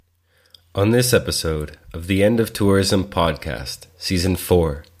On this episode of the End of Tourism podcast, Season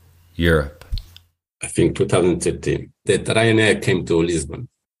 4, Europe. I think 2013, that Ryanair came to Lisbon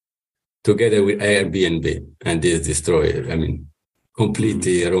together with Airbnb and this destroyed,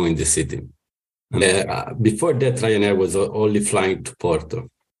 completely ruined the city. Before that, Ryanair was only flying to Porto.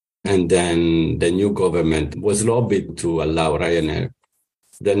 And then the new government was lobbied to allow Ryanair.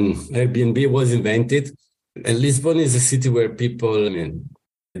 Then Airbnb was invented. And Lisbon is a city where people,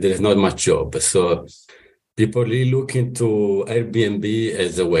 there's not much job. So people really look into Airbnb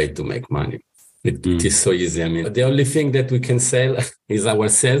as a way to make money. It is so easy. The only thing that we can sell is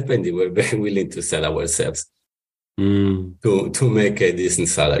ourselves, and we're very willing to sell ourselves to make a decent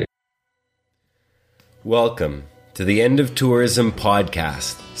salary. Welcome to the End of Tourism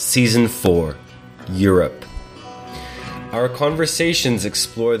podcast, Season 4, Europe. Our conversations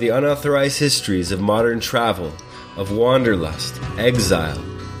explore the unauthorized histories of modern travel, of wanderlust, exile,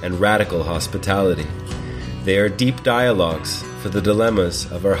 and radical hospitality. They are deep dialogues for the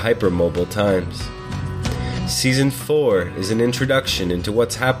dilemmas of our hypermobile times. Season 4 is an introduction into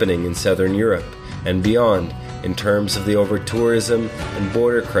what's happening in Southern Europe and beyond in terms of the over-tourism and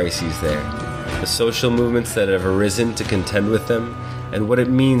border crises there, the social movements that have arisen to contend with them, and what it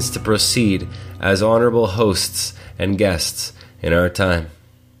means to proceed as honorable hosts and guests in our time.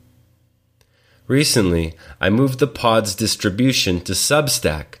 Recently, I moved the pod's distribution to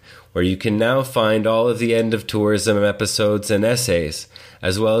Substack, where you can now find all of the End of Tourism episodes and essays,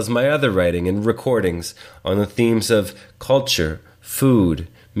 as well as my other writing and recordings on the themes of culture, food,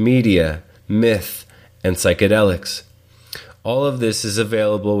 media, myth, and psychedelics. All of this is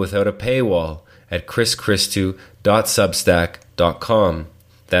available without a paywall at chrischristou.substack.com.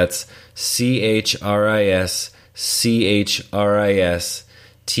 That's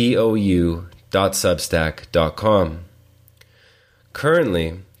CHRISCHRISTOU.substack.com.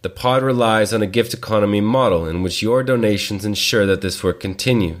 Currently, the pod relies on a gift economy model in which your donations ensure that this work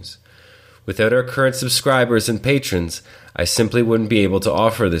continues. Without our current subscribers and patrons, I simply wouldn't be able to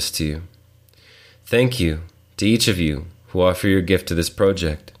offer this to you. Thank you to each of you who offer your gift to this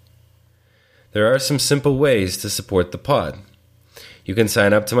project. There are some simple ways to support the pod. You can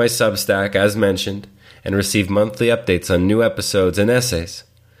sign up to my Substack, as mentioned, and receive monthly updates on new episodes and essays.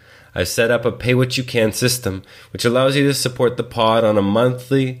 I've set up a pay-what-you-can system, which allows you to support the pod on a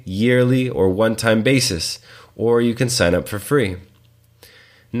monthly, yearly, or one-time basis, or you can sign up for free.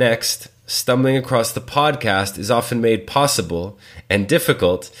 Next, stumbling across the podcast is often made possible and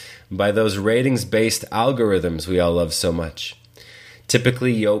difficult by those ratings-based algorithms we all love so much,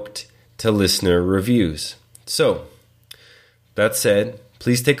 typically yoked to listener reviews. So, that said,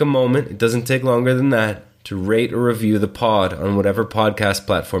 please take a moment, it doesn't take longer than that, to rate or review the pod on whatever podcast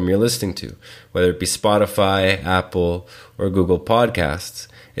platform you're listening to, whether it be Spotify, Apple, or Google Podcasts.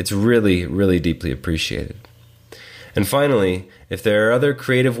 It's really, really deeply appreciated. And finally, if there are other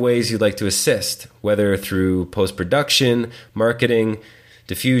creative ways you'd like to assist, whether through post-production, marketing,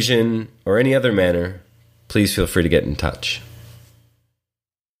 diffusion, or any other manner, please feel free to get in touch.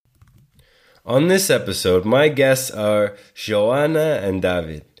 On this episode, my guests are Joanna and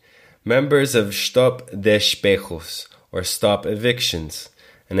David, members of Stop Despejos, or Stop Evictions,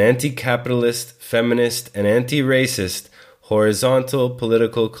 an anti-capitalist, feminist, and anti-racist horizontal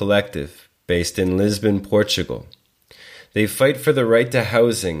political collective based in Lisbon, Portugal. They fight for the right to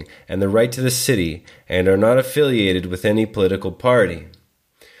housing and the right to the city and are not affiliated with any political party.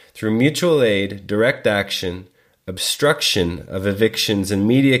 Through mutual aid, direct action, obstruction of evictions and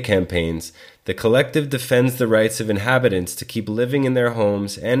media campaigns, the collective defends the rights of inhabitants to keep living in their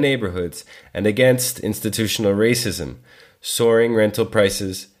homes and neighborhoods and against institutional racism, soaring rental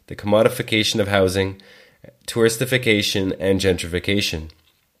prices, the commodification of housing, touristification, and gentrification.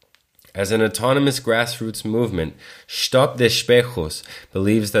 As an autonomous grassroots movement, Stop Despejos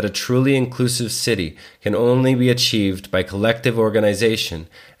believes that a truly inclusive city can only be achieved by collective organization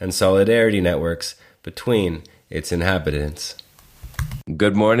and solidarity networks between its inhabitants.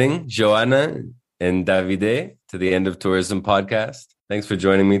 Good morning, Joanna and Davide, to the End of Tourism podcast. Thanks for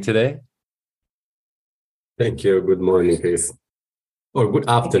joining me today. Thank you. Good morning, Chris. Or good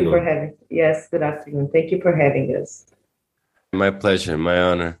afternoon. Yes, good afternoon. Thank you for having us. My pleasure, my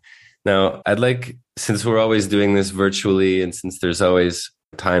honor. Now, I'd like, since we're always doing this virtually and since there's always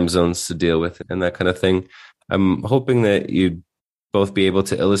time zones to deal with and that kind of thing, I'm hoping that you'd both be able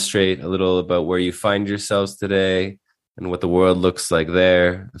to illustrate a little about where you find yourselves today and what the world looks like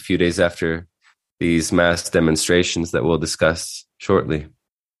there a few days after these mass demonstrations that we'll discuss shortly.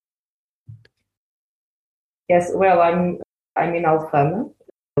 Yes, well, I'm in Alfama,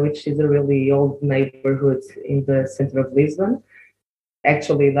 which is a really old neighborhood in the center of Lisbon.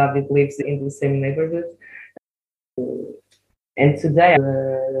 Actually, David lives in the same neighborhood. And today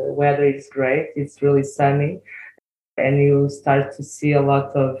the weather is great. It's really sunny. And you start to see a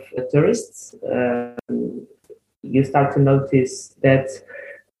lot of tourists. You start to notice that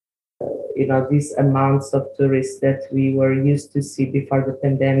these amounts of tourists that we were used to see before the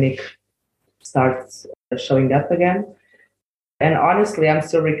pandemic starts showing up again. And honestly, I'm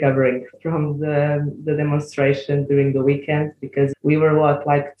still recovering from the demonstration during the weekend, because we were,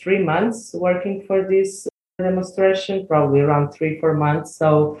 like 3 months working for this demonstration, probably around 3-4 months.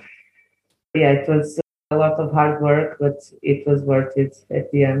 So yeah, it was a lot of hard work, but it was worth it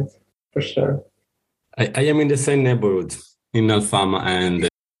at the end, for sure. I am in the same neighborhood in Alfama, and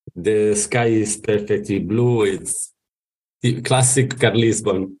the sky is perfectly blue. It's the classic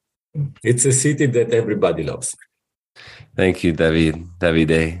Lisbon. It's a city that everybody loves. Thank you,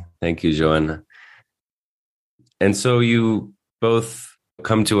 Davide. Thank you, Joanna. And so you both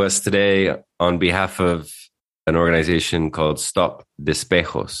come to us today on behalf of an organization called Stop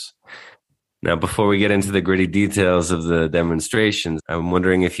Despejos. Now, before we get into the gritty details of the demonstrations, I'm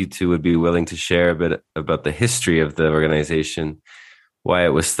wondering if you two would be willing to share a bit about the history of the organization, why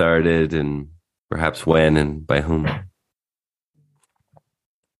it was started, and perhaps when and by whom.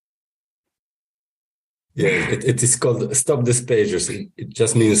 Yeah, it is called Stop Despejos. It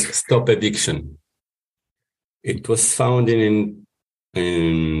just means stop eviction. It was founded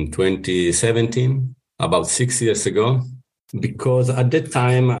in 2017, about 6 years ago, because at that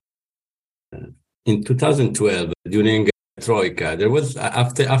time, in 2012, during Troika, there was,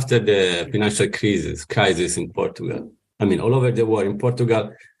 after the financial crisis in Portugal, I mean, all over the world, in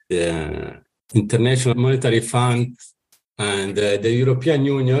Portugal, the International Monetary Fund and the European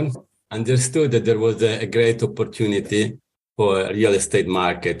Union understood that there was a great opportunity for real estate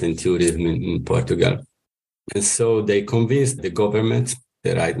market and tourism in Portugal. And so they convinced the government,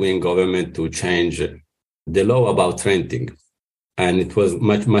 the right-wing government, to change the law about renting. And it was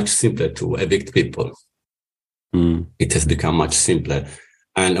much, much simpler to evict people. It has become much simpler.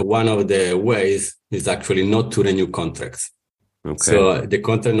 And one of the ways is actually not to renew contracts. Okay. So the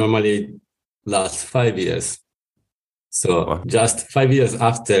contract normally lasts 5 years. So just 5 years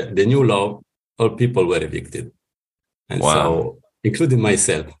after the new law, all people were evicted. And so, including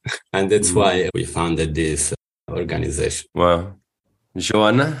myself. And that's why we founded this organization. Wow.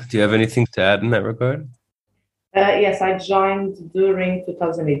 Joanna, do you have anything to add in that regard? Yes, I joined during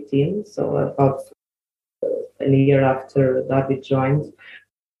 2018, so about a year after David joined.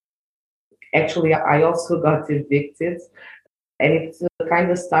 Actually, I also got evicted, and it kind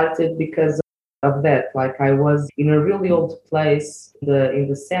of started because of that. Like, I was in a really old place in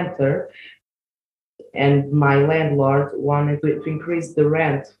the center, and my landlord wanted to increase the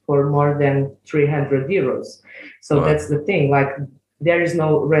rent for more than 300 euros. So that's the thing. Like, there is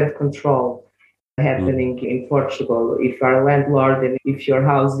no rent control happening in Portugal. If you are a landlord and if your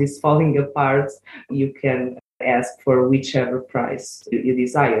house is falling apart, you can ask for whichever price you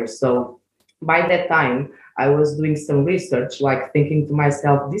desire. So by that time, I was doing some research, like thinking to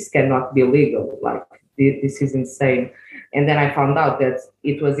myself, this cannot be legal. Like, this is insane. And then I found out that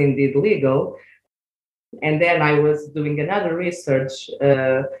it was indeed legal. And then I was doing another research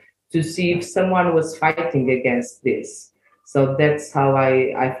to see if someone was fighting against this. So that's how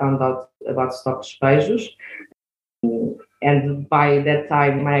I found out about Stop Despejos. And by that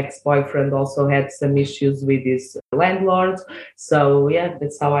time, my ex-boyfriend also had some issues with his landlord. So yeah,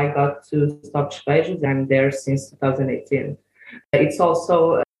 that's how I got to Stop Despejos. I'm there since 2018. It's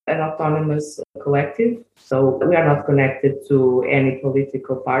also an autonomous collective. So we are not connected to any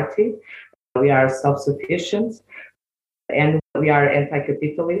political party. We are self-sufficient. And we are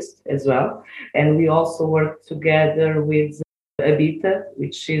anti-capitalist as well. And we also work together with Habita,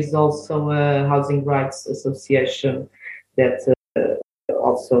 which is also a housing rights association that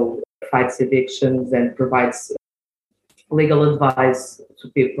also fights evictions and provides legal advice to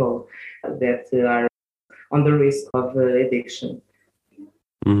people that are on the risk of eviction.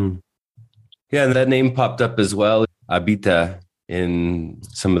 Mm-hmm. Yeah, and that name popped up as well, Habita, in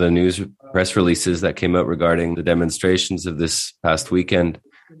some of the news press releases that came out regarding the demonstrations of this past weekend.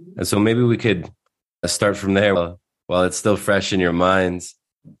 And so maybe we could start from there while it's still fresh in your minds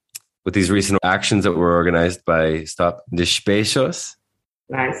with these recent actions that were organized by Stop Despejos.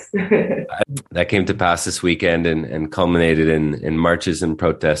 Nice. That came to pass this weekend and culminated in marches and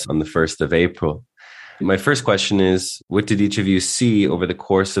protests on the 1st of April. My first question is, what did each of you see over the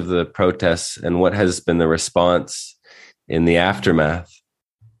course of the protests, and what has been the response in the aftermath?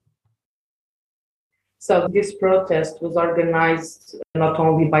 So this protest was organized not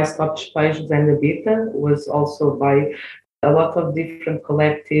only by Stop Despejos and Habita, was also by a lot of different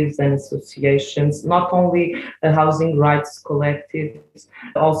collectives and associations, not only housing rights collectives,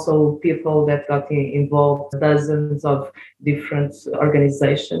 also people that got involved, dozens of different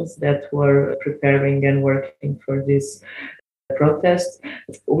organizations that were preparing and working for this protest.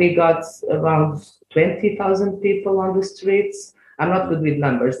 We got around 20,000 people on the streets. I'm not good with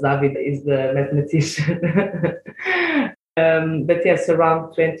numbers. David is the mathematician. But yes,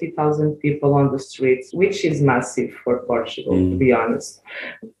 around 20,000 people on the streets, which is massive for Portugal, to be honest.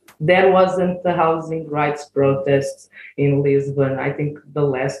 There wasn't a housing rights protest in Lisbon. I think the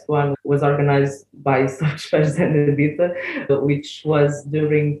last one was organized by Despejos and Evictions, which was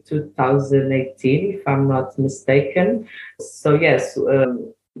during 2018, if I'm not mistaken. So yes,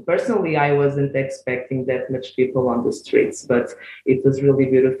 personally, I wasn't expecting that much people on the streets, but it was really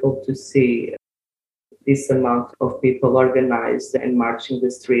beautiful to see this amount of people organized and marching the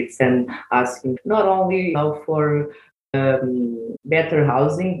streets and asking not only for better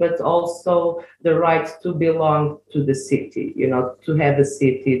housing, but also the right to belong to the city, to have a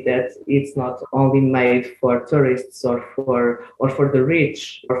city that it's not only made for tourists or for the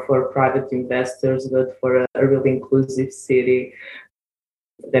rich or for private investors, but for a really inclusive city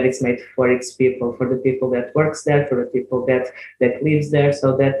that it's made for its people, for the people that works there, for the people that lives there.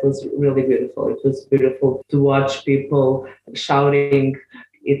 So that was really beautiful. It was beautiful to watch people shouting.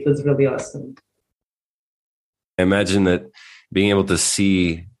 It was really awesome. I imagine that being able to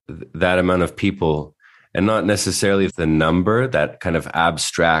see that amount of people, and not necessarily the number, that kind of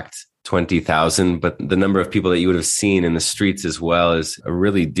abstract 20,000, but the number of people that you would have seen in the streets as well, is a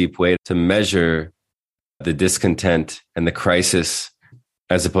really deep way to measure the discontent and the crisis,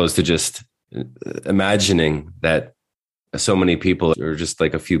 as opposed to just imagining that so many people, or just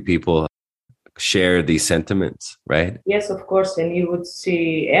like a few people, share these sentiments, right? Yes, of course. And you would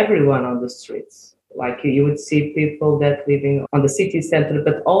see everyone on the streets. Like you would see people that living on the city center,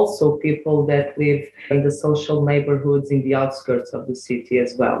 but also people that live in the social neighborhoods in the outskirts of the city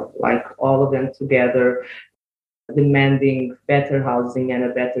as well. Like all of them together, demanding better housing and a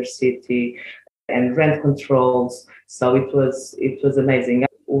better city and rent controls. So it was amazing.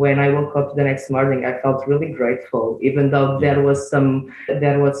 When I woke up the next morning, I felt really grateful, even though there was some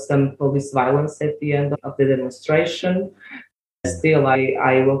police violence at the end of the demonstration. Still,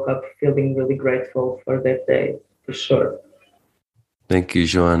 I woke up feeling really grateful for that day, for sure. Thank you,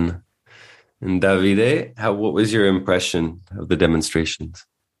 Joan. And Davide, what was your impression of the demonstrations?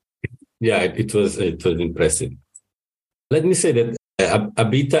 Yeah, it was impressive. Let me say that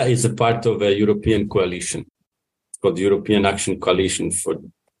Habita is a part of a European coalition called the European Action Coalition for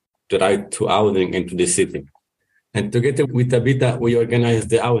the Right to Housing and to the City. And together with Habita, we organize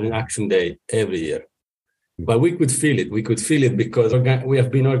the Housing Action Day every year. But we could feel it. We could feel it because we have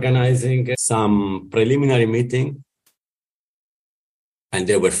been organizing some preliminary meeting, and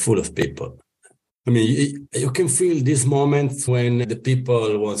they were full of people. I mean, you can feel these moments when the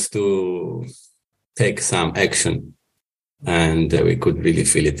people wants to take some action, and we could really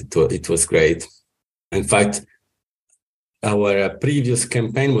feel it. It was great. In fact, our previous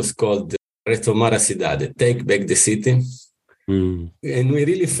campaign was called Retomar a Cidade, Take Back the City. And we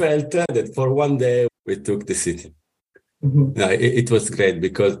really felt that for one day we took the city. It was great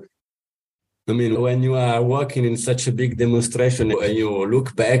because, I mean, when you are walking in such a big demonstration and you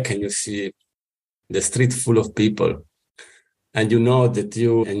look back and you see the street full of people, and you know that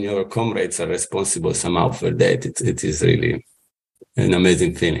you and your comrades are responsible somehow for that, it is really an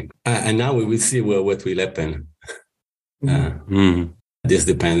amazing feeling. And now we will see what will happen. This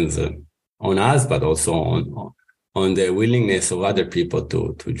depends on us, but also on the willingness of other people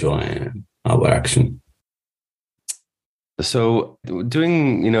to join our action. So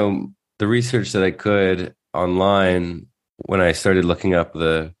doing, the research that I could online, when I started looking up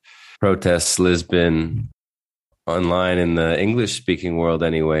the protests, Lisbon, online in the English speaking world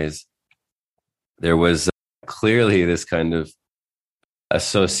anyways, there was clearly this kind of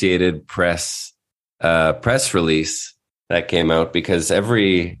Associated Press release that came out, because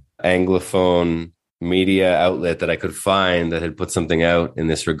every Anglophone media outlet that I could find that had put something out in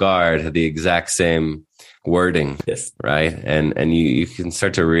this regard had the exact same wording. Yes. Right. And you can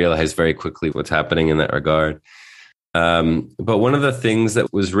start to realize very quickly what's happening in that regard. But one of the things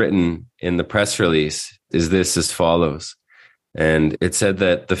that was written in the press release is this as follows. And it said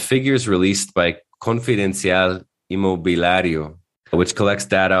that the figures released by Confidencial Imobiliario, which collects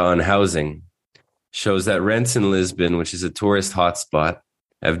data on housing, shows that rents in Lisbon, which is a tourist hotspot,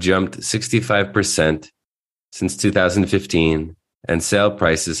 have jumped 65% since 2015, and sale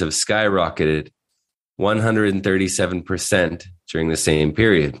prices have skyrocketed 137% during the same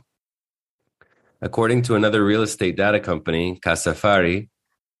period. According to another real estate data company, Casafari,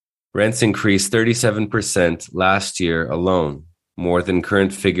 rents increased 37% last year alone, more than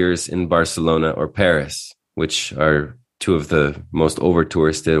current figures in Barcelona or Paris, which are two of the most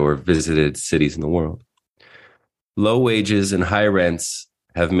over-touristed or visited cities in the world. Low wages and high rents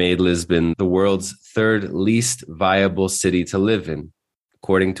have made Lisbon the world's third least viable city to live in,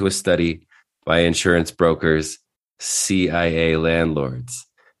 according to a study by insurance brokers CIA Landlords.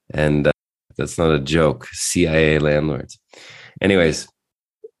 And that's not a joke, CIA Landlords. Anyways,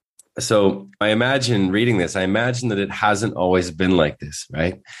 so I imagine reading this, I imagine that it hasn't always been like this,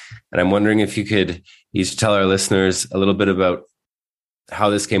 right? And I'm wondering if you could each tell our listeners a little bit about how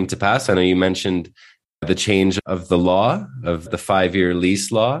this came to pass. I know you mentioned the change of the law, of the 5-year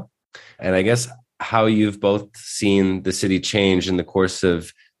lease law, and I guess how you've both seen the city change in the course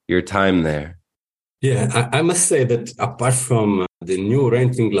of your time there. Yeah, I must say that apart from the new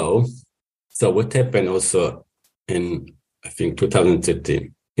renting law, so what happened also in, I think,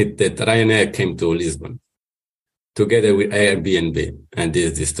 2013, that Ryanair came to Lisbon together with Airbnb, and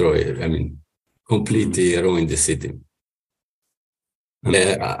this destroyed, completely ruined the city.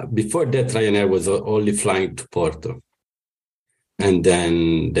 Before that, Ryanair was only flying to Porto. And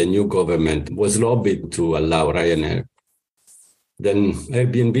then the new government was lobbied to allow Ryanair. Then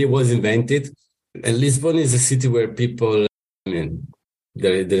Airbnb was invented. And Lisbon is a city where people,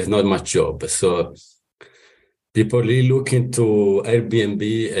 there is not much job. So people really look into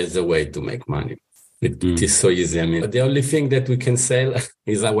Airbnb as a way to make money. It is so easy. The only thing that we can sell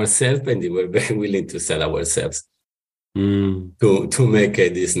is ourselves, and we're very willing to sell ourselves to make a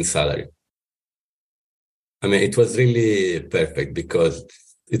decent salary. It was really perfect because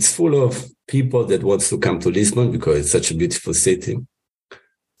it's full of people that wants to come to Lisbon because it's such a beautiful city.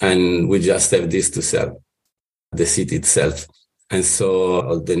 And we just have this to sell, the city itself. And so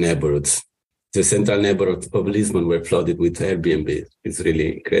all the neighborhoods, the central neighborhood of Lisbon were flooded with Airbnb. It's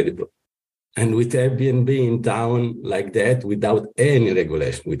really incredible. And with Airbnb in town like that, without any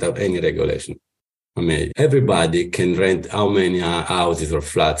regulation, everybody can rent how many houses or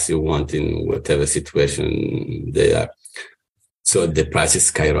flats you want in whatever situation they are. So the prices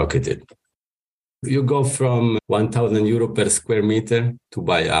skyrocketed. You go from 1,000 euro per square meter to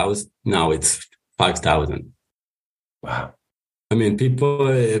buy a house. Now it's 5,000. Wow.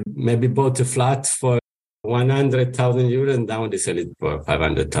 People maybe bought a flat for 100,000 euros and now they sell it for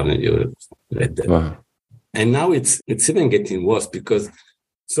 500,000 euros. Like that. Wow. And now it's even getting worse because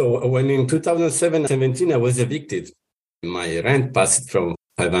so when in 2017 I was evicted, my rent passed from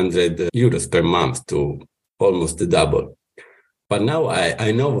 500 euros per month to almost the double. But now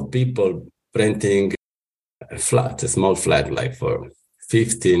I know of people renting a small flat, like for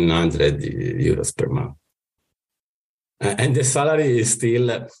 1,500 euros per month. And the salary is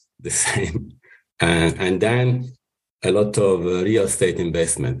still the same. And then a lot of real estate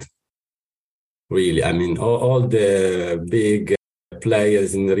investment. Really, all the big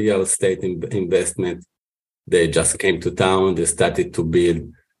players in real estate investment, they just came to town. They started to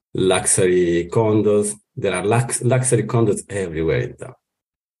build luxury condos. There are luxury condos everywhere in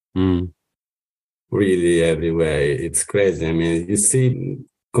town. Really everywhere. It's crazy. You see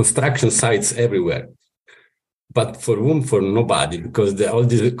construction sites everywhere. But for whom? For nobody, because all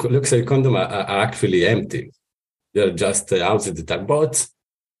these luxury condos are actually empty. They're just houses that are bought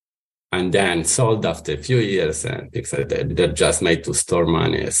and then sold after a few years and things like that. They're just made to store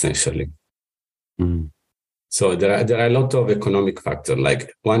money, essentially. So there are a lot of economic factors.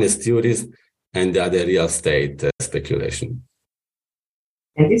 Like one is tourism and the other real estate speculation.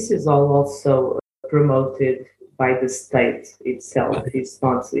 And this is all also promoted by the state itself. It's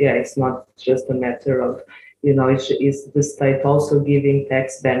not just a matter of, it's the state also giving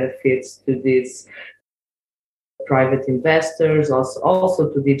tax benefits to these private investors,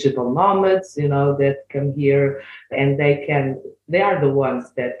 also to digital nomads, that come here, and they are the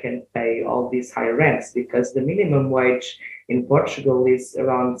ones that can pay all these high rents because the minimum wage in Portugal is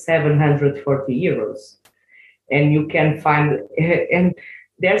around 740 euros. And you can find, and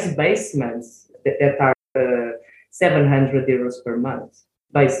there's basements that are 700 euros per month,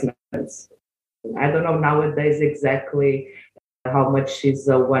 basements. I don't know nowadays exactly how much is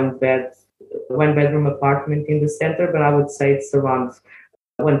a one bedroom apartment in the center, but I would say it's around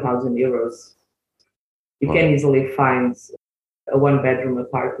 1,000 euros. You can easily find a one bedroom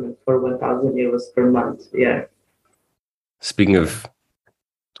apartment for 1,000 euros per month. Yeah. Speaking of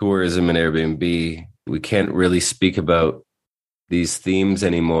tourism and Airbnb, we can't really speak about these themes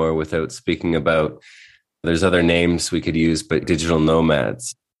anymore without speaking about, there's other names we could use, but digital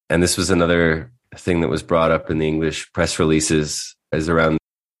nomads. And this was another thing that was brought up in the English press releases, is around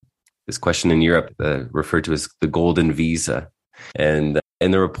this question in Europe referred to as the golden visa. And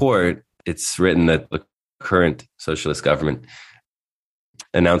in the report, it's written that the current socialist government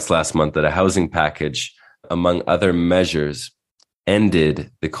announced last month that a housing package, among other measures,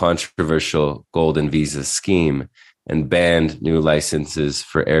 ended the controversial golden visa scheme and banned new licenses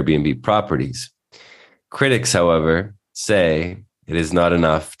for Airbnb properties. Critics, however, say it is not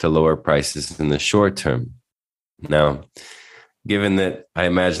enough to lower prices in the short term. Now, given that I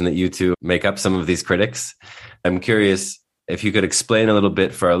imagine that you two make up some of these critics, I'm curious if you could explain a little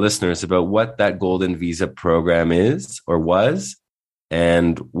bit for our listeners about what that golden visa program is or was,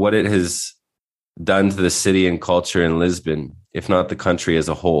 and what it has done to the city and culture in Lisbon, if not the country as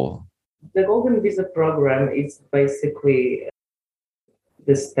a whole. The golden visa program is basically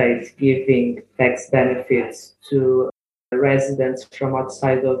the state giving tax benefits to residents from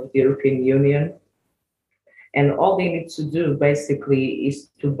outside of the European Union. And all they need to do basically is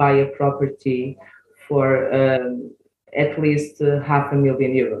to buy a property for at least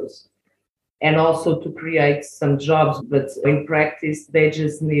 €500,000. And also to create some jobs, but in practice, they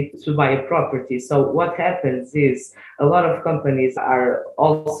just need to buy a property. So what happens is a lot of companies are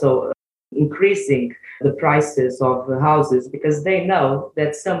also increasing the prices of the houses because they know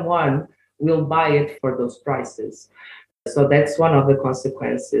that someone will buy it for those prices. So that's one of the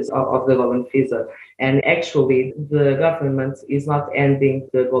consequences of the golden visa. And actually, the government is not ending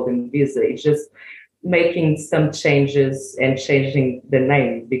the golden visa. It's just making some changes and changing the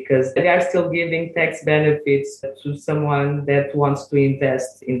name because they are still giving tax benefits to someone that wants to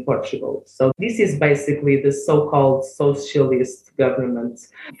invest in Portugal. So this is basically the so-called socialist government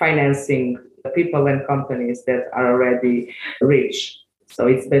financing people and companies that are already rich. So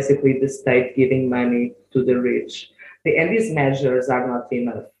it's basically the state giving money to the rich. And these measures are not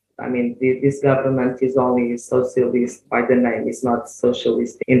enough. I mean, this government is only socialist by the name. It's not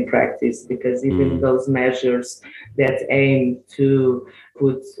socialist in practice because even those measures that aim to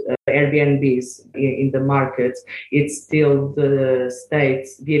put Airbnbs in the market, it's still the state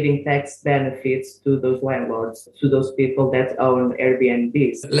giving tax benefits to those landlords, to those people that own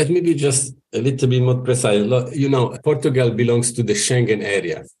Airbnbs. Let me be just a little bit more precise. You know, Portugal belongs to the Schengen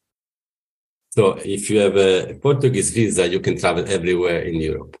area. So if you have a Portuguese visa, you can travel everywhere in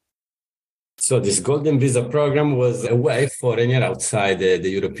Europe. So this golden visa program was a way for anyone outside the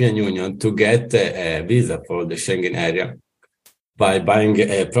European Union to get a visa for the Schengen area by buying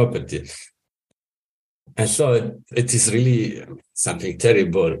a property. And so it is really something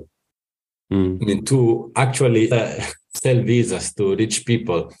terrible. I mean, to actually sell visas to rich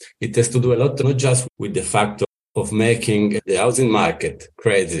people, it has to do a lot, not just with the fact of making the housing market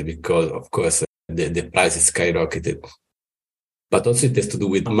crazy because, of course, the price is skyrocketed. But also it has to do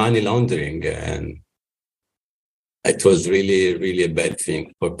with money laundering. And it was really, really a bad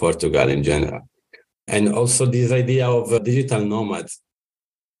thing for Portugal in general. And also this idea of digital nomads.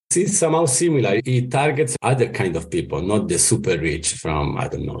 It's somehow similar. It targets other kind of people, not the super rich from, I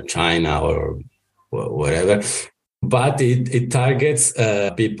don't know, China or wherever. But it targets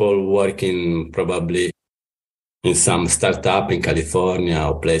people working probably in some startup in California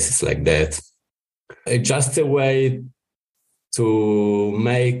or places like that. It's just a way to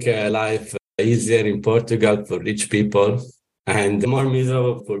make life easier in Portugal for rich people and more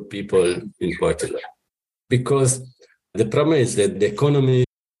miserable for people in Portugal. Because the problem is that the economy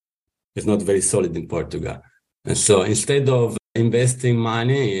is not very solid in Portugal. And so instead of investing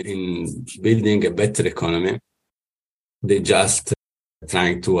money in building a better economy, they just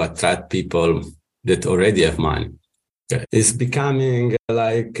trying to attract people that already have money. It's becoming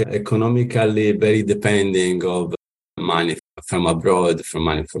like economically very depending of money from abroad, from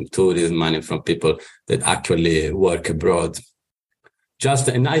money from tourism, money from people that actually work abroad. Just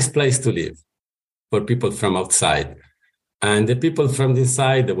a nice place to live for people from outside. And the people from the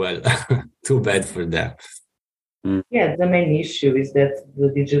inside, well, too bad for them. Yeah, the main issue is that the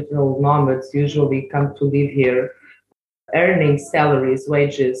digital nomads usually come to live here earning salaries,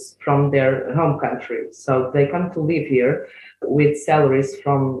 wages from their home country. So they come to live here with salaries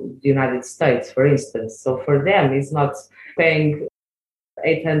from the United States, for instance. So for them, it's not paying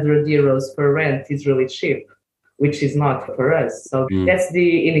 €800 for rent is really cheap, which is not for us. So that's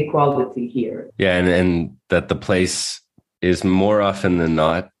the inequality here. Yeah, and that the place is more often than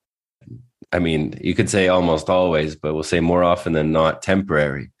not, I mean, you could say almost always, but we'll say more often than not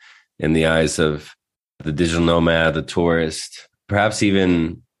temporary in the eyes of the digital nomad, the tourist, perhaps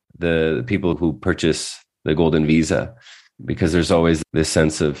even the people who purchase the golden visa, because there's always this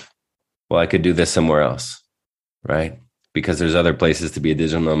sense of, well, I could do this somewhere else, right? Because there's other places to be a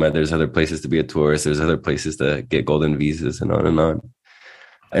digital nomad, there's other places to be a tourist, there's other places to get golden visas and on and on.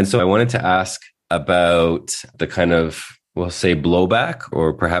 And so I wanted to ask about the kind of, we'll say, blowback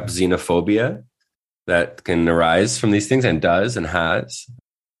or perhaps xenophobia that can arise from these things and does and has.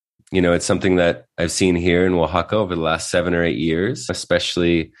 It's something that I've seen here in Oaxaca over the last 7 or 8 years,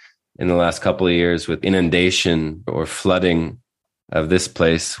 especially in the last couple of years with inundation or flooding of this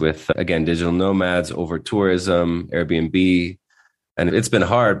place with, again, digital nomads, over tourism, Airbnb. And it's been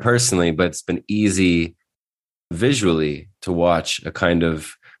hard personally, but it's been easy visually to watch a kind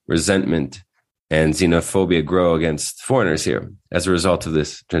of resentment and xenophobia grow against foreigners here as a result of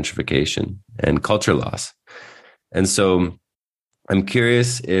this gentrification and culture loss. And so I'm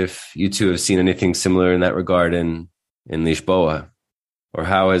curious if you two have seen anything similar in that regard in Lisboa, or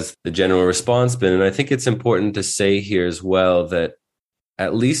how has the general response been? And I think it's important to say here as well that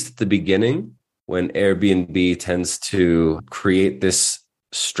at least at the beginning, when Airbnb tends to create this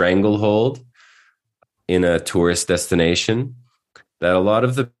stranglehold in a tourist destination, that a lot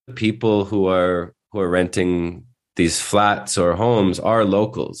of the people who are renting these flats or homes are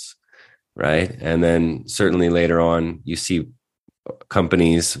locals, right? And then certainly later on, you see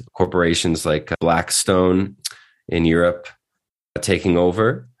companies, corporations like Blackstone in Europe taking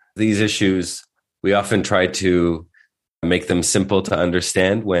over. These issues, we often try to make them simple to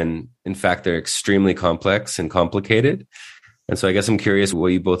understand when, in fact, they're extremely complex and complicated. And so I guess I'm curious what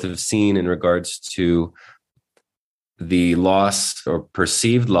you both have seen in regards to the loss or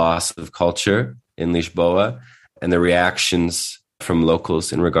perceived loss of culture in Lisboa and the reactions from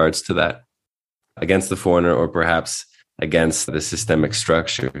locals in regards to that against the foreigner or perhaps against the systemic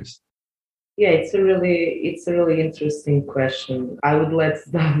structures. Yeah, it's a really interesting question. I would let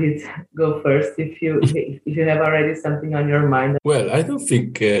David go first if you have already something on your mind. Well, I don't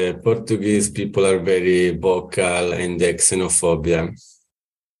think Portuguese people are very vocal in the xenophobia.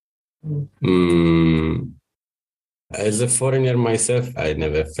 As a foreigner myself, I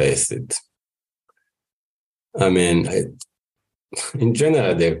never faced it. I mean, in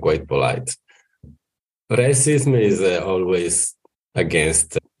general, they're quite polite. Racism is always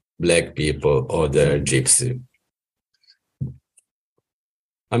against Black people or the gypsy.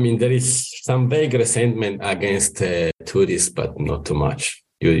 I mean, there is some vague resentment against tourists, but not too much.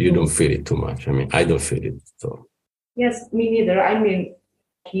 You don't feel it too much. I mean, I don't feel it. So yes, me neither. I mean,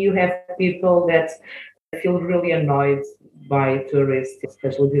 you have people that feel really annoyed by tourists,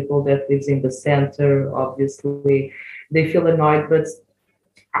 especially people that lives in the center. Obviously, they feel annoyed, but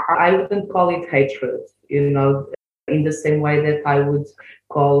I wouldn't call it hatred. In the same way that I would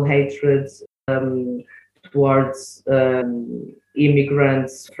call hatred towards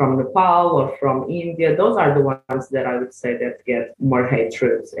immigrants from Nepal or from India. Those are the ones that I would say that get more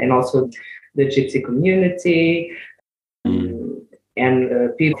hatred. And also the gypsy community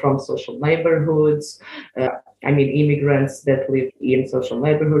and people from social neighborhoods. Immigrants that live in social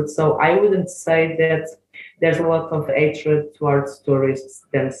neighborhoods. So I wouldn't say that there's a lot of hatred towards tourists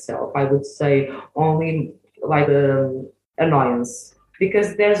themselves. I would say only like annoyance,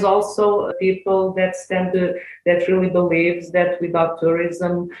 because there's also people that really believes that without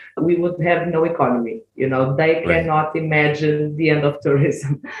tourism we would have no economy. They cannot imagine the end of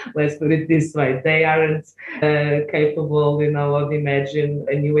tourism. Let's put it this way: they aren't capable, of imagining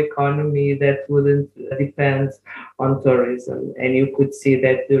a new economy that wouldn't depend on tourism. And you could see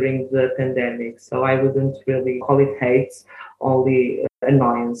that during the pandemic. So I wouldn't really call it hate, only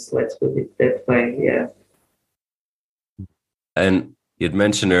annoyance. Let's put it that way. Yeah. And you'd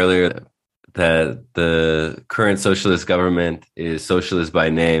mentioned earlier that the current socialist government is socialist by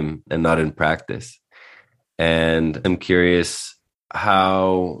name and not in practice. And I'm curious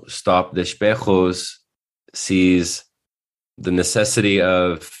how Stop Despejos sees the necessity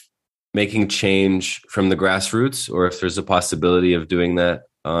of making change from the grassroots, or if there's a possibility of doing that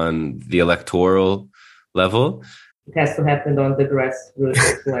on the electoral level. It has to happen on the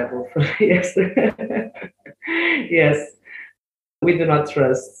grassroots level. Yes. Yes. We do not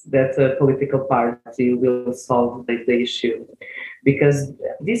trust that a political party will solve the issue, because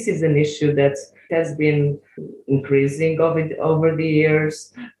this is an issue that has been increasing over the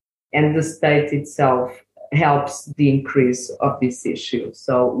years, and the state itself helps the increase of this issue.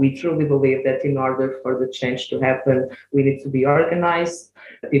 So we truly believe that in order for the change to happen, we need to be organized.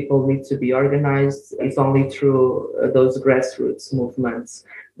 People need to be organized. It's only through those grassroots movements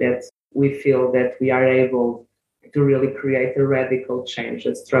that we feel that we are able to really create a radical change,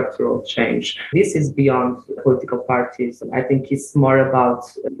 a structural change. This is beyond political parties. I think it's more about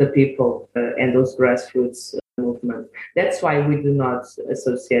the people and those grassroots movement. That's why we do not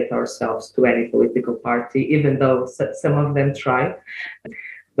associate ourselves to any political party, even though some of them try.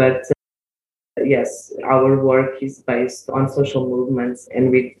 But yes, our work is based on social movements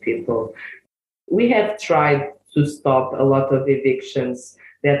and with people. We have tried to stop a lot of evictions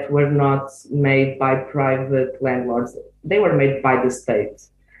that were not made by private landlords. They were made by the state.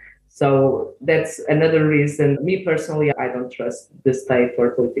 So that's another reason. Me personally, I don't trust the state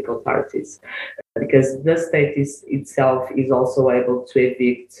or political parties because the state itself is also able to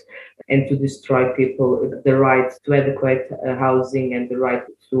evict and to destroy people the right to adequate housing and the right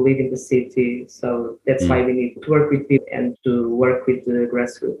to live in the city. So that's why we need to work with people and to work with the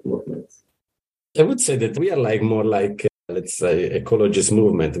grassroots movements. I would say that we are more like, let's say, ecologist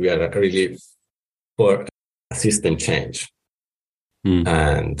movement. We are really for system change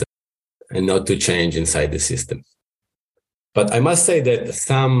and not to change inside the system. But I must say that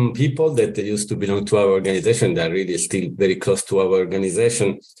some people that used to belong to our organization, that are really still very close to our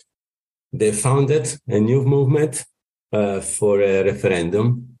organization, they founded a new movement for a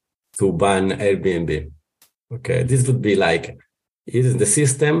referendum to ban Airbnb. Okay, this would be like, it is the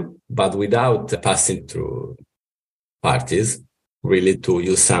system, but without passing through parties, really to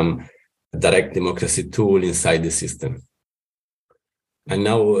use some direct democracy tool inside the system. And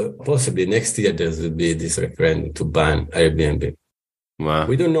now, possibly next year, there will be this referendum to ban Airbnb. Wow.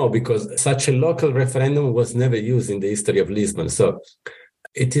 We don't know because such a local referendum was never used in the history of Lisbon. So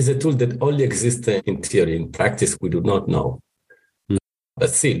it is a tool that only exists in theory. In practice, we do not know. But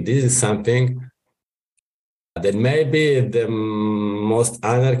still, this is something that maybe the most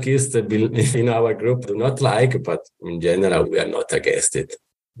anarchists in our group do not like, but in general, we are not against it,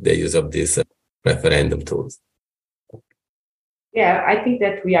 the use of these referendum tools. Yeah, I think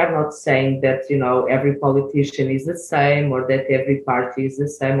that we are not saying that, every politician is the same or that every party is the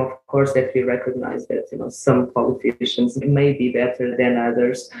same. Of course, that we recognize that, some politicians may be better than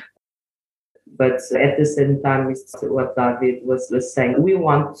others. But at the same time, it's what David was saying. We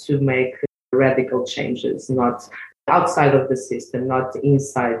want to make radical changes, not outside of the system, not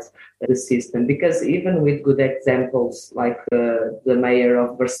inside the system. Because even with good examples like the mayor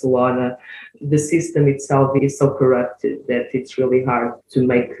of Barcelona, the system itself is so corrupted that it's really hard to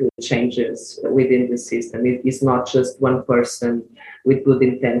make changes within the system. It is not just one person with good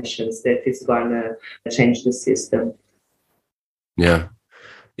intentions that is going to change the system. Yeah.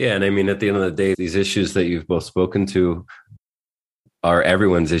 Yeah. And I mean, at the end of the day, these issues that you've both spoken to are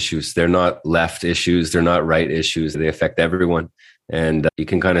everyone's issues. They're not left issues. They're not right issues. They affect everyone. And you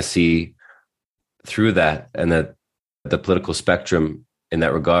can kind of see through that, and that the political spectrum in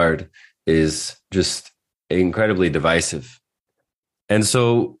that regard is just incredibly divisive. And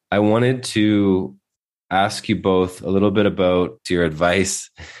so I wanted to ask you both a little bit about your advice,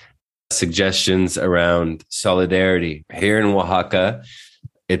 suggestions around solidarity. Here in Oaxaca,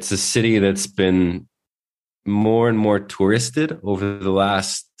 it's a city that's been more and more touristed over the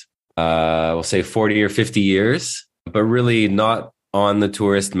last, we'll say 40 or 50 years, but really not on the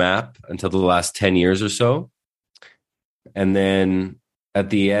tourist map until the last 10 years or so. And then at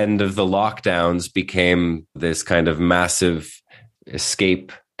the end of the lockdowns became this kind of massive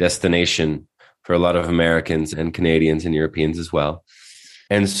escape destination for a lot of Americans and Canadians and Europeans as well.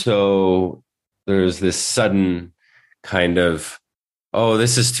 And so there's this sudden kind of, oh,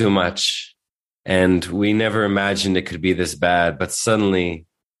 this is too much. And we never imagined it could be this bad, but suddenly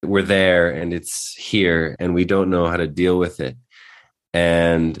we're there and it's here and we don't know how to deal with it.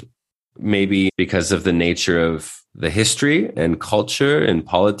 And maybe because of the nature of the history and culture and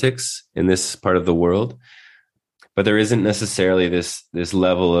politics in this part of the world, but there isn't necessarily this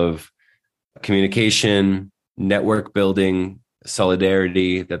level of communication, network building,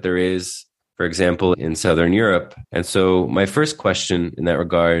 solidarity that there is, for example, in Southern Europe. And so my first question in that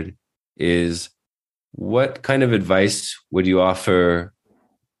regard is, what kind of advice would you offer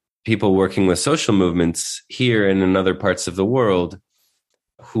people working with social movements here and in other parts of the world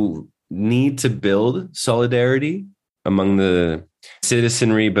who need to build solidarity among the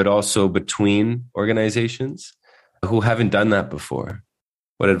citizenry, but also between organizations who haven't done that before?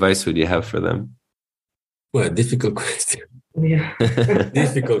 What advice would you have for them? Well, difficult question. Yeah.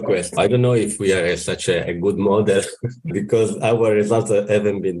 Difficult question. I don't know if we are such a good model because our results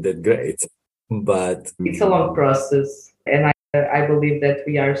haven't been that great. But it's a long process. And I believe that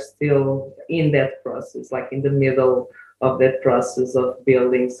we are still in that process, like in the middle of that process of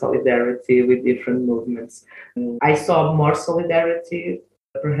building solidarity with different movements. I saw more solidarity,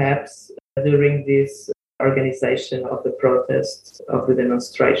 perhaps, during this organization of the protests, of the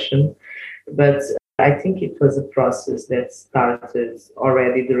demonstration. But I think it was a process that started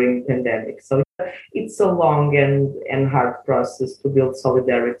already during the pandemic. So it's a long and hard process to build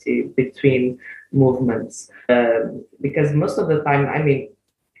solidarity between movements. Because most of the time,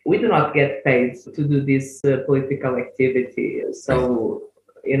 we do not get paid to do this political activity. So,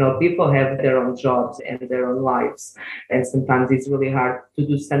 people have their own jobs and their own lives. And sometimes it's really hard to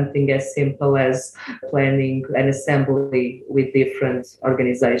do something as simple as planning an assembly with different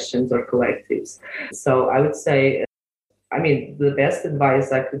organizations or collectives. So I would say, the best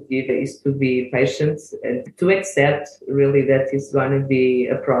advice I could give is to be patient and to accept really that it's going to be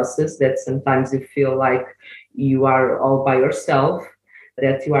a process, that sometimes you feel like you are all by yourself,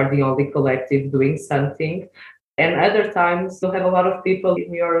 that you are the only collective doing something. And other times you'll have a lot of people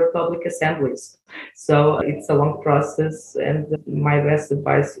in your public assemblies. So it's a long process. And my best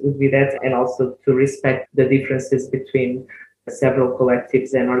advice would be that, and also to respect the differences between several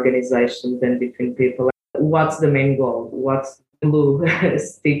collectives and organizations and between people. What's the main goal? What's the glue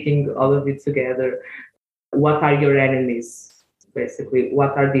sticking all of it together? What are your enemies? Basically,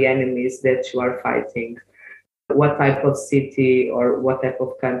 what are the enemies that you are fighting? What type of city or what type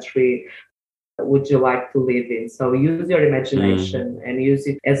of country would you like to live in? So use your imagination and use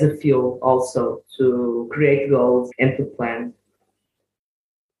it as a fuel also to create goals and to plan.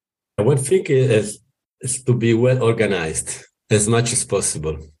 One thing is to be well organized as much as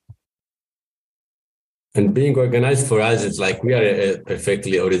possible. And being organized for us is like we are a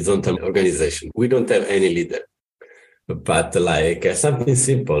perfectly horizontal organization. We don't have any leader. But like something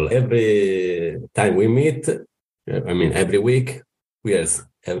simple, every time we meet, every week, we have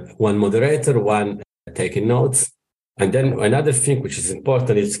one moderator, one taking notes. And then another thing which is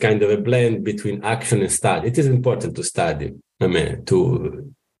important is kind of a blend between action and study. It is important to study,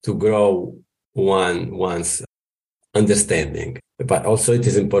 to grow one's understanding. But also it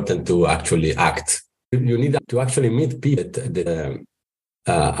is important to actually act. You need to actually meet people that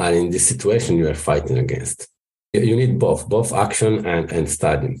are in this situation you are fighting against. You need both action and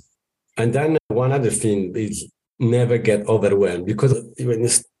study. And then one other thing is never get overwhelmed, because when you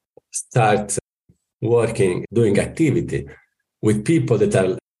start working, doing activity with people that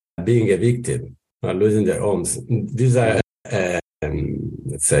are being evicted or losing their homes, these are,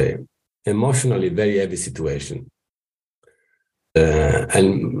 let's say, emotionally very heavy situation.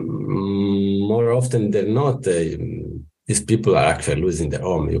 And more often than not, these people are actually losing their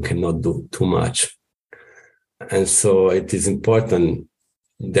home. You cannot do too much. And so it is important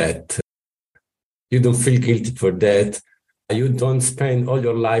that you don't feel guilty for that. You don't spend all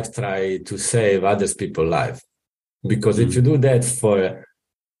your life trying to save others people's lives. Because if you do that for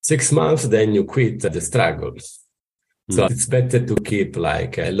 6 months, then you quit the struggle. So it's better to keep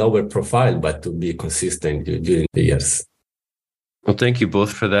like a lower profile, but to be consistent during the years. Well, thank you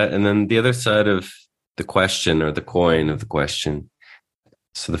both for that. And then the other side of the question, or the coin of the question.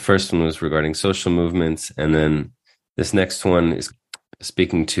 So the first one was regarding social movements. And then this next one is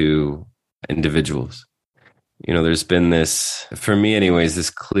speaking to individuals. There's been this, for me anyways, this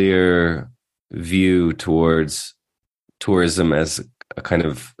clear view towards tourism as a kind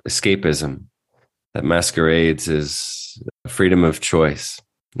of escapism that masquerades as freedom of choice,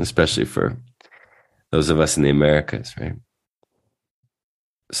 especially for those of us in the Americas, right?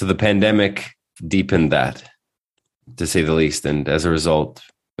 So the pandemic deepened that, to say the least. And as a result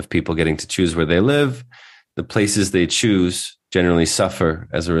of people getting to choose where they live, the places they choose generally suffer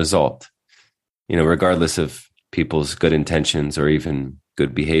as a result, regardless of people's good intentions or even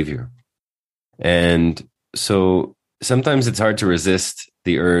good behavior. And so sometimes it's hard to resist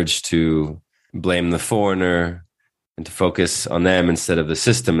the urge to blame the foreigner and to focus on them instead of the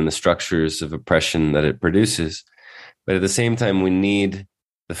system and the structures of oppression that it produces. But at the same time, we need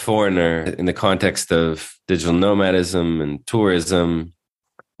the foreigner in the context of digital nomadism and tourism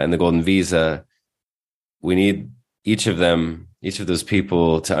and the golden visa. We need each of those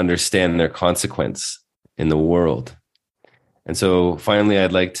people to understand their consequence in the world. And so finally,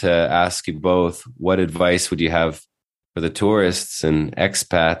 I'd like to ask you both, what advice would you have for the tourists and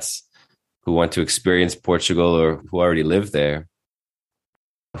expats who want to experience Portugal or who already live there,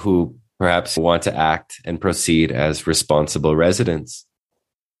 who perhaps want to act and proceed as responsible residents,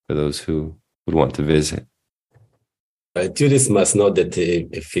 for those who would want to visit? A tourist must know that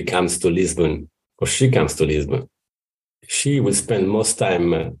if he comes to Lisbon or she comes to Lisbon, she will spend most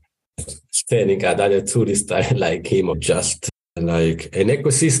time staring at other tourists like him, or just like an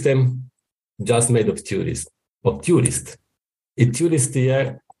ecosystem just made of tourists. If tourists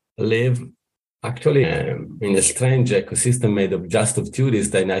here live actually in a strange ecosystem made of just of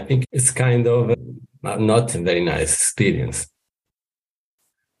tourists, then I think it's kind of not a very nice experience.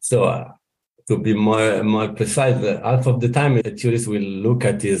 So to be more precise, half of the time a tourist will look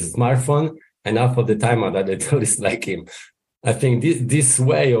at his smartphone, and half of the time other tourists like him. I think this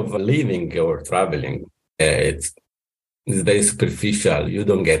way of living or traveling, it's is very superficial. You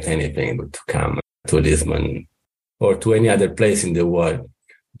don't get anything to come to Lisbon or to any other place in the world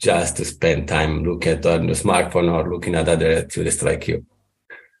just to spend time looking at on your smartphone or looking at other tourists like you.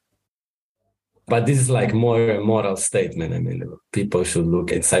 But this is like more a moral statement. I mean, people should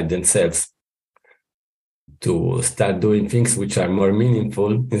look inside themselves to start doing things which are more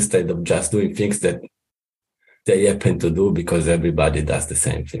meaningful instead of just doing things that they happen to do because everybody does the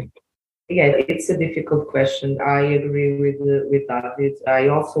same thing. Yeah, it's a difficult question. I agree with David. I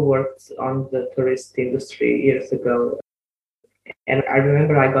also worked on the tourist industry years ago. And I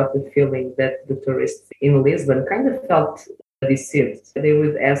remember I got the feeling that the tourists in Lisbon kind of felt deceived. They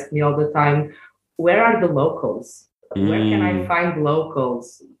would ask me all the time, where are the locals? Where can I find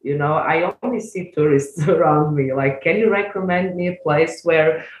locals? You know, I only see tourists around me. Like, can you recommend me a place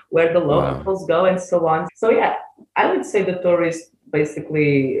where the locals go and so on? So yeah, I would say the tourist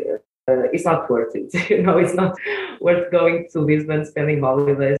basically it's not worth it. You know, it's not worth going to Lisbon, spending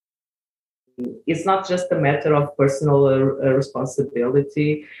holidays. It's not just a matter of personal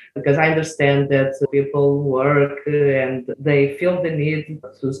responsibility, because I understand that people work and they feel the need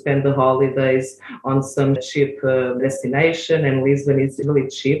to spend the holidays on some cheap destination, and Lisbon is really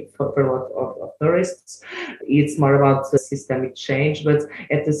cheap for a lot of tourists. It's more about systemic change, but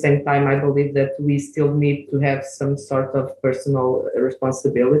at the same time, I believe that we still need to have some sort of personal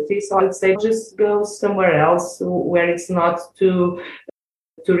responsibility. So I would say just go somewhere else where it's not too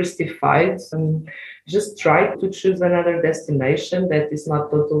touristified. Just try to choose another destination that is not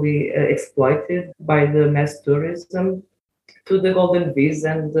totally exploited by the mass tourism. To the golden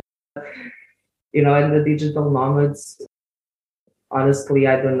visa and and the digital nomads, honestly,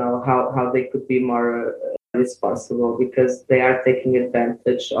 I don't know how they could be more responsible, because they are taking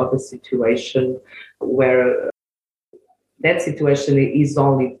advantage of a situation where that situation is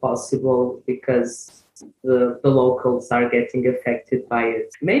only possible because the locals are getting affected by it.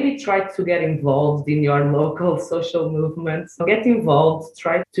 Maybe try to get involved in your local social movements. Get involved,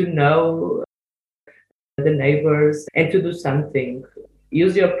 try to know the neighbors and to do something.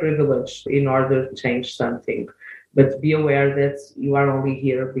 Use your privilege in order to change something. But be aware that you are only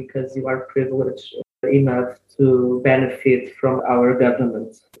here because you are privileged enough to benefit from our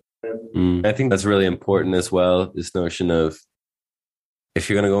government. I think that's really important as well, this notion of, if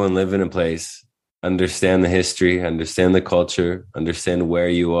you're going to go and live in a place, understand the history, understand the culture, understand where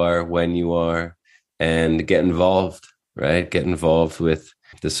you are, when you are, and get involved, right? Get involved with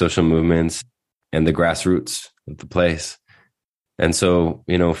the social movements and the grassroots of the place. And so,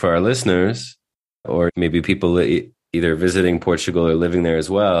 for our listeners, or maybe people either visiting Portugal or living there as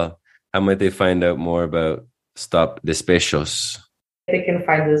well, how might they find out more about Stop Despejos? They can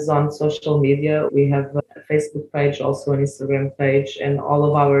find us on social media. We have a Facebook page, also an Instagram page, and all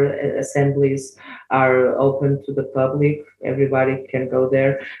of our assemblies are open to the public. Everybody can go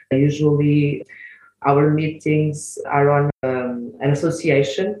there. Usually our meetings are on an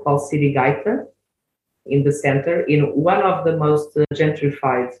association called City Gaita in the center, in one of the most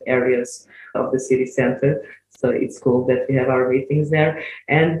gentrified areas of the city center. So it's cool that we have our meetings there.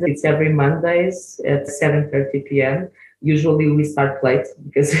 And it's every Mondays at 7:30 p.m. Usually we start late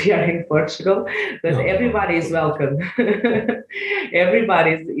because we are in Portugal, but everybody is welcome.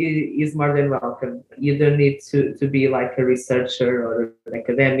 Everybody is more than welcome. You don't need to be like a researcher or an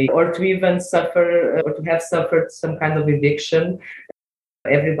academic, or to even suffer or to have suffered some kind of eviction.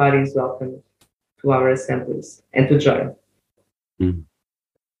 Everybody is welcome to our assemblies and to join.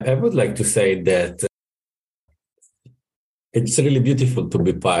 I would like to say that it's really beautiful to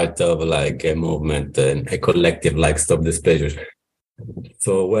be part of like a movement and a collective like Stop Despejos.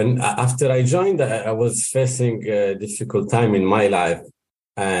 So after I joined, I was facing a difficult time in my life,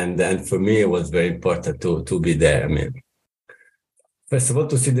 and for me it was very important to be there. I mean, first of all,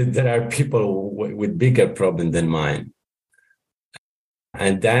 to see that there are people with bigger problems than mine,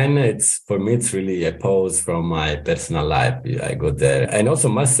 and then for me it's really a pause from my personal life. I go there, and also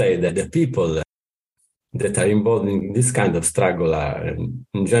must say that the people that are involved in this kind of struggle are,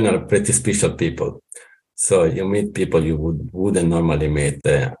 in general, pretty special people. So you meet people you wouldn't normally meet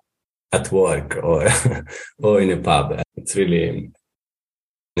at work or or in a pub. It's really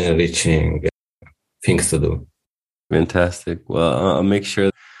enriching things to do. Fantastic. Well, I'll make sure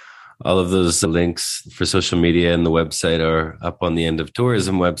all of those links for social media and the website are up on the End of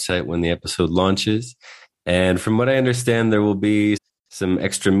Tourism website when the episode launches. And from what I understand, there will be some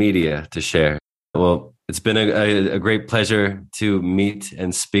extra media to share. Well, it's been a great pleasure to meet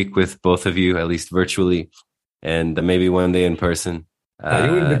and speak with both of you, at least virtually, and maybe one day in person.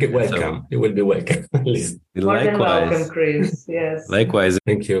 You will be welcome. You will be welcome. At least. More than welcome, Chris. Yes. Likewise.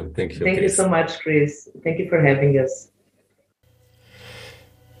 Thank you. Thank you so much, Chris. Thank you for having us.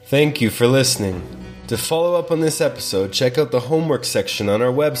 Thank you for listening. To follow up on this episode, check out the homework section on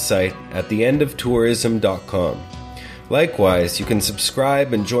our website at theendofTourism.com. Likewise, you can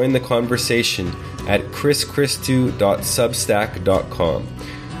subscribe and join the conversation at chrischristou.substack.com.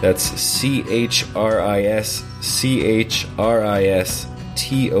 That's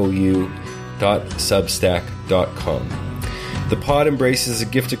CHRISCHRISTOU.substack.com. The pod embraces a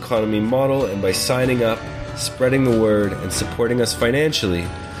gift economy model, and by signing up, spreading the word, and supporting us financially,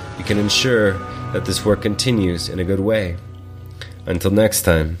 you can ensure that this work continues in a good way. Until next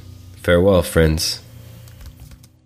time, farewell, friends.